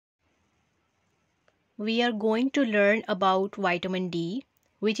we are going to learn about vitamin D,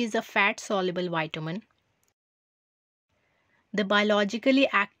 which is a fat-soluble vitamin. The biologically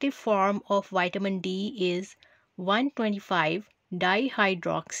active form of vitamin D is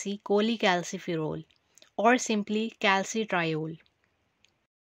 1,25-dihydroxycholecalciferol, or simply calcitriol.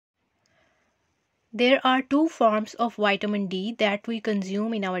 There are two forms of vitamin D that we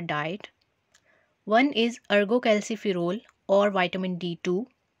consume in our diet. One is ergocalciferol or vitamin D2.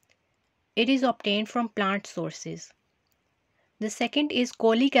 It is obtained from plant sources. The second is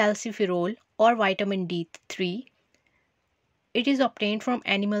cholecalciferol or vitamin D3. It is obtained from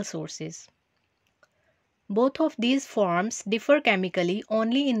animal sources. Both of these forms differ chemically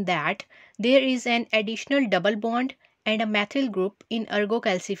only in that there is an additional double bond and a methyl group in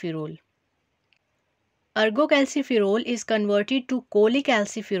ergocalciferol. Ergocalciferol is converted to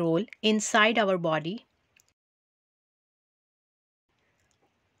cholecalciferol inside our body.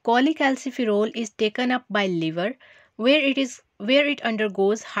 Cholecalciferol is taken up by liver where it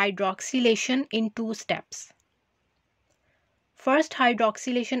undergoes hydroxylation in two steps. First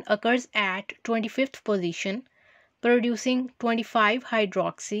hydroxylation occurs at 25th position, producing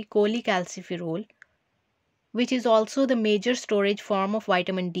 25-hydroxycholecalciferol, which is also the major storage form of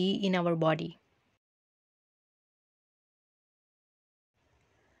vitamin D in our body.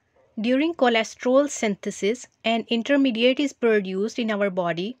 During cholesterol synthesis, an intermediate is produced in our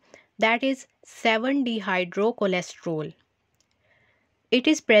body that is 7-dehydrocholesterol. It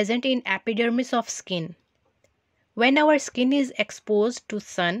is present in epidermis of skin. When our skin is exposed to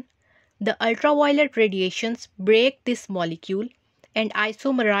sun, the ultraviolet radiations break this molecule and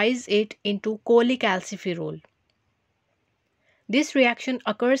isomerize it into cholecalciferol. This reaction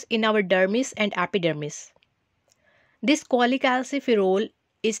occurs in our dermis and epidermis. This cholecalciferol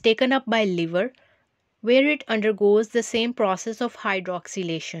is taken up by liver, where it undergoes the same process of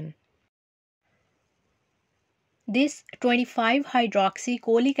hydroxylation. This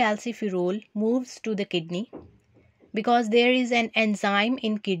 25-hydroxycholecalciferol moves to the kidney because there is an enzyme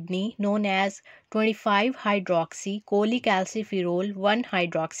in kidney known as 25-hydroxycholecalciferol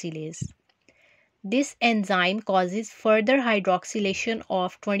 1-hydroxylase. This enzyme causes further hydroxylation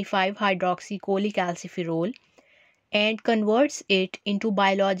of 25-hydroxycholecalciferol and converts it into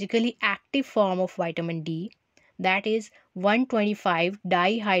biologically active form of vitamin D, that is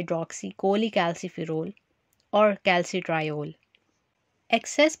 1,25-dihydroxycholecalciferol or calcitriol.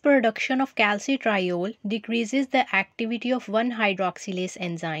 Excess production of calcitriol decreases the activity of 1-hydroxylase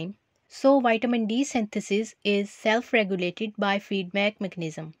enzyme, so vitamin D synthesis is self-regulated by feedback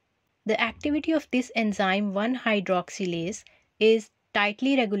mechanism. The activity of this enzyme 1-hydroxylase is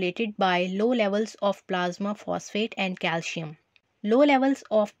tightly regulated by low levels of plasma phosphate and calcium. Low levels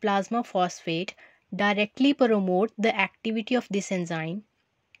of plasma phosphate directly promote the activity of this enzyme,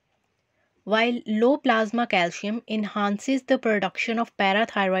 while low plasma calcium enhances the production of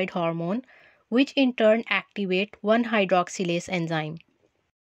parathyroid hormone, which in turn activate 1-hydroxylase enzyme.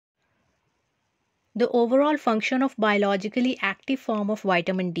 The overall function of biologically active form of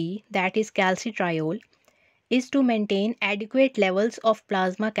vitamin D, that is calcitriol, is to maintain adequate levels of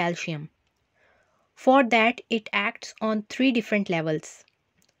plasma calcium. For that, it acts on three different levels.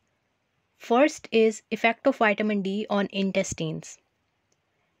 First is effect of vitamin D on intestines.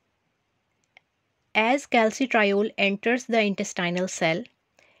 As calcitriol enters the intestinal cell,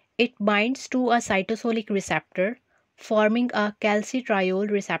 it binds to a cytosolic receptor, forming a calcitriol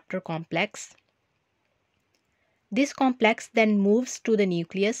receptor complex. This complex then moves to the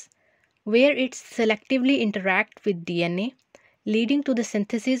nucleus, where it selectively interacts with DNA, leading to the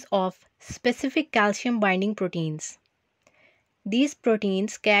synthesis of specific calcium-binding proteins. These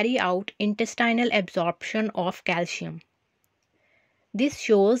proteins carry out intestinal absorption of calcium. This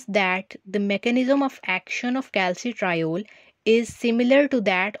shows that the mechanism of action of calcitriol is similar to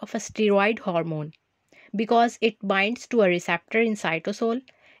that of a steroid hormone, because it binds to a receptor in cytosol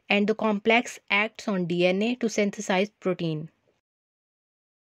and the complex acts on DNA to synthesize protein.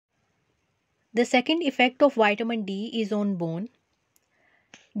 The second effect of vitamin D is on bone.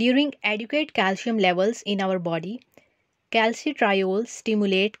 During adequate calcium levels in our body, calcitriol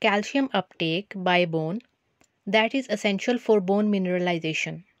stimulates calcium uptake by bone, that is essential for bone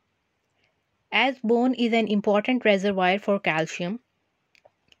mineralization. As bone is an important reservoir for calcium,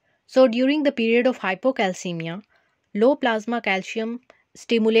 so during the period of hypocalcemia, low plasma calcium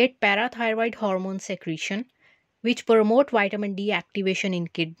stimulates parathyroid hormone secretion, which promote vitamin D activation in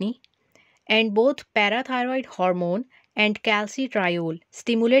kidney, and both parathyroid hormone and calcitriol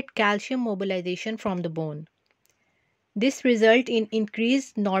stimulate calcium mobilization from the bone. This results in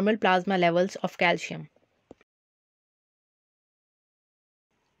increased normal plasma levels of calcium.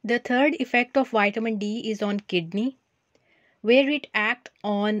 The third effect of vitamin D is on kidney, where it acts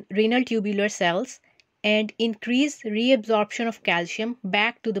on renal tubular cells and increase reabsorption of calcium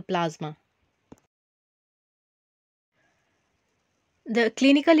back to the plasma. The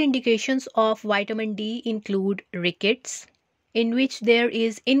clinical indications of vitamin D include rickets, in which there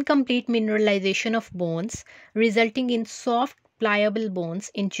is incomplete mineralization of bones, resulting in soft, pliable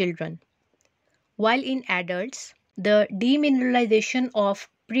bones in children. While in adults, the demineralization of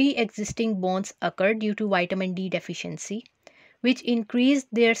pre-existing bones occur due to vitamin D deficiency, which increase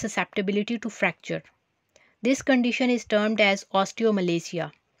their susceptibility to fracture. This condition is termed as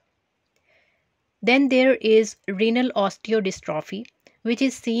osteomalacia. Then there is renal osteodystrophy, which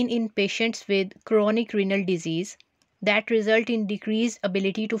is seen in patients with chronic renal disease that result in decreased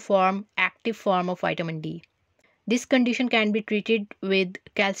ability to form active form of vitamin D. This condition can be treated with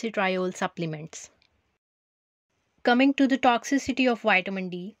calcitriol supplements. Coming to the toxicity of vitamin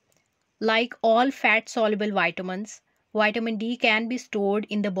D, like all fat-soluble vitamins, vitamin D can be stored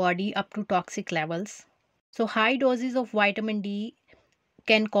in the body up to toxic levels. So high doses of vitamin D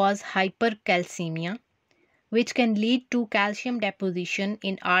can cause hypercalcemia, which can lead to calcium deposition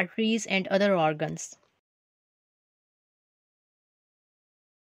in arteries and other organs.